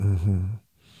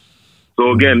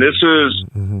So again, this is,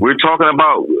 we're talking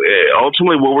about,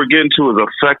 ultimately what we're getting to is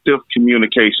effective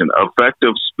communication,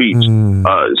 effective speech.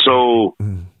 So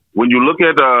when you look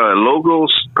at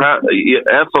logos,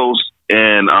 ethos,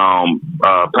 and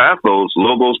pathos,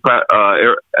 logos,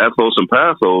 ethos, and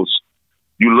pathos,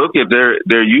 you look at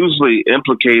they're usually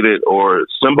implicated or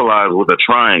symbolized with a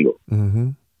triangle.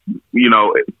 You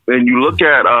know, and you look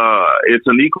at it's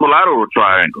an equilateral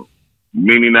triangle,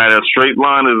 meaning that a straight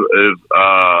line is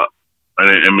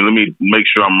and let me make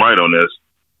sure I'm right on this.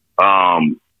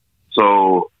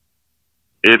 So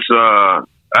it's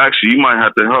actually, you might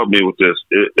have to help me with this.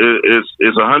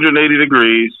 It's 180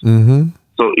 degrees.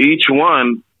 So each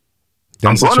one,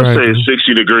 That's I'm going to say it's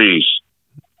 60 degrees,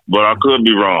 but I could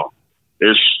be wrong.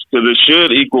 It's because it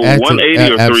should equal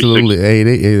 180 or 360. Absolutely,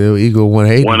 it'll equal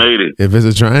 180. 180. If it's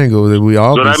a triangle, then we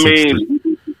all. So that 60. means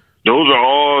those are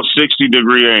all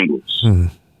 60-degree angles.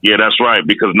 Yeah, that's right,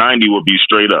 because 90 would be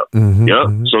straight up.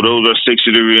 Yep. So those are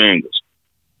 60-degree angles.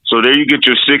 So there you get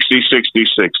your 60, 60,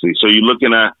 60. So you're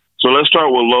looking at. So let's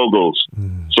start with logos.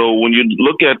 So when you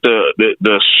look at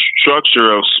the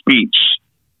structure of speech,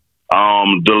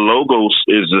 the logos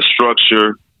is the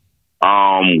structure.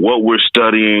 What we're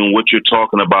studying, what you're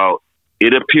talking about,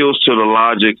 it appeals to the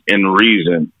logic and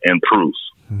reason and proof.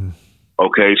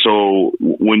 Okay, so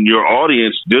when your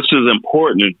audience, this is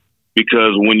important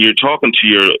because when you're talking to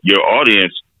your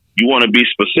audience, you want to be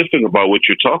specific about what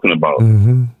you're talking about.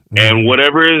 And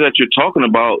whatever it is that you're talking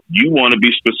about, you want to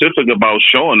be specific about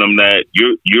showing them that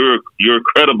you're a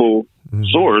credible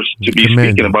source to be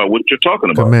speaking about what you're talking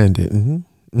about.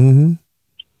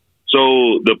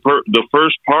 So the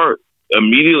first part,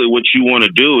 immediately what you want to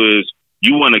do is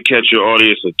you want to catch your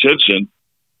audience attention,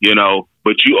 you know,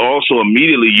 but you also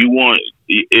immediately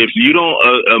if you don't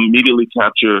immediately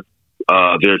capture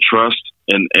their trust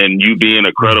and you being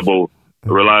a credible,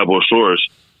 reliable source,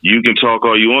 you can talk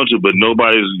all you want to, but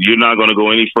you're not going to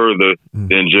go any further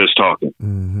than just talking.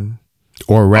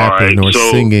 Or rapping, or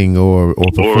singing, or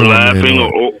performing, or laughing,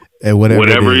 or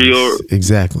whatever it is.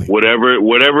 Exactly.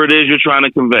 Whatever it is you're trying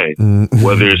to convey,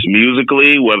 whether it's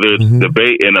musically, whether it's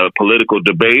debate in a political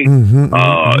debate,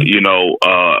 you know,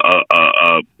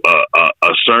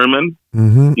 a sermon,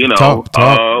 you know, talk,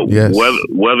 yes.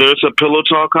 whether it's a pillow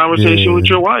talk conversation with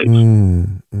your wife,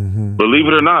 believe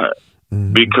it or not,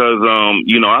 because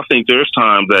you know, I think there's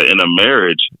times that in a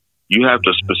marriage you have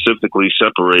to specifically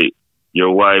separate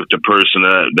your wife, the person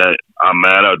that I'm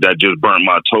mad at, that just burnt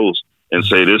my toast, and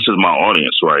say, this is my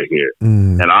audience right here.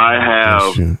 And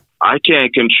I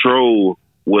can't control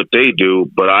what they do,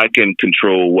 but I can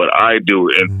control what I do.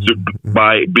 And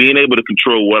by being able to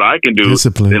control what I can do,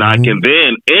 then I can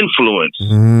then influence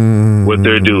what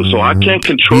they do. So I can't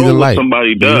control what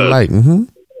somebody does,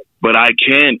 but I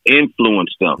can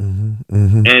influence them.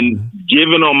 And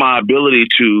given on my ability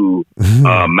to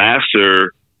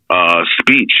master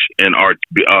speech and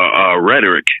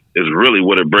rhetoric is really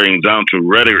what it brings down to.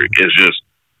 Rhetoric is just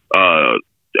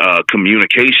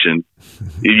communication.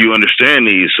 You understand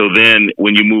these. So then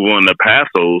when you move on to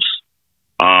pathos,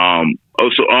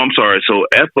 so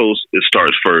ethos, it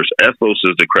starts first. Ethos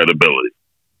is the credibility.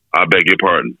 I beg your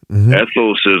pardon.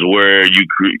 Ethos is where you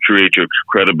create your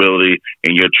credibility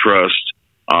and your trust,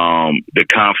 the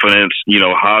confidence, you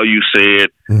know, how you say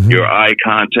it, your eye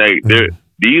contact.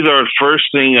 These are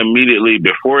first thing immediately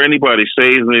before anybody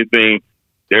says anything.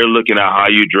 They're looking at how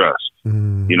you dress.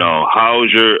 You know,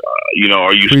 how's your, you know,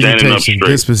 are you standing up straight?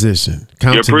 Disposition,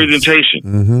 your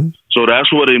presentation. So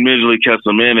that's what immediately gets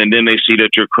them in, and then they see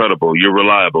that you're credible, you're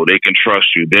reliable, they can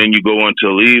trust you. Then you go into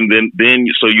lead, then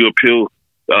so you appeal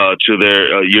to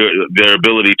their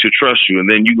ability to trust you, and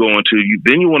then you go into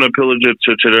then you want to appeal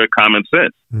to their common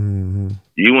sense.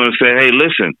 You want to say, hey,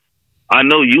 listen, I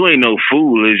know you ain't no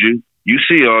fool, is you? You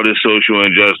see all this social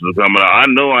injustice coming out. I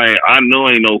know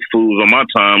ain't no fools on my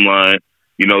timeline,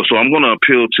 you know, so I'm going to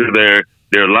appeal to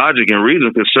their logic and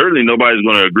reason, because certainly nobody's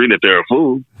going to agree that they're a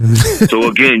fool. So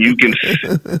again, you can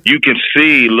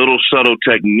see little subtle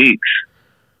techniques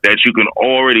that you can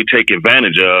already take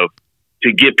advantage of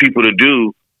to get people to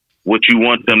do what you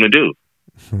want them to do.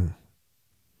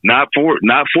 Not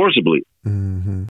forcibly.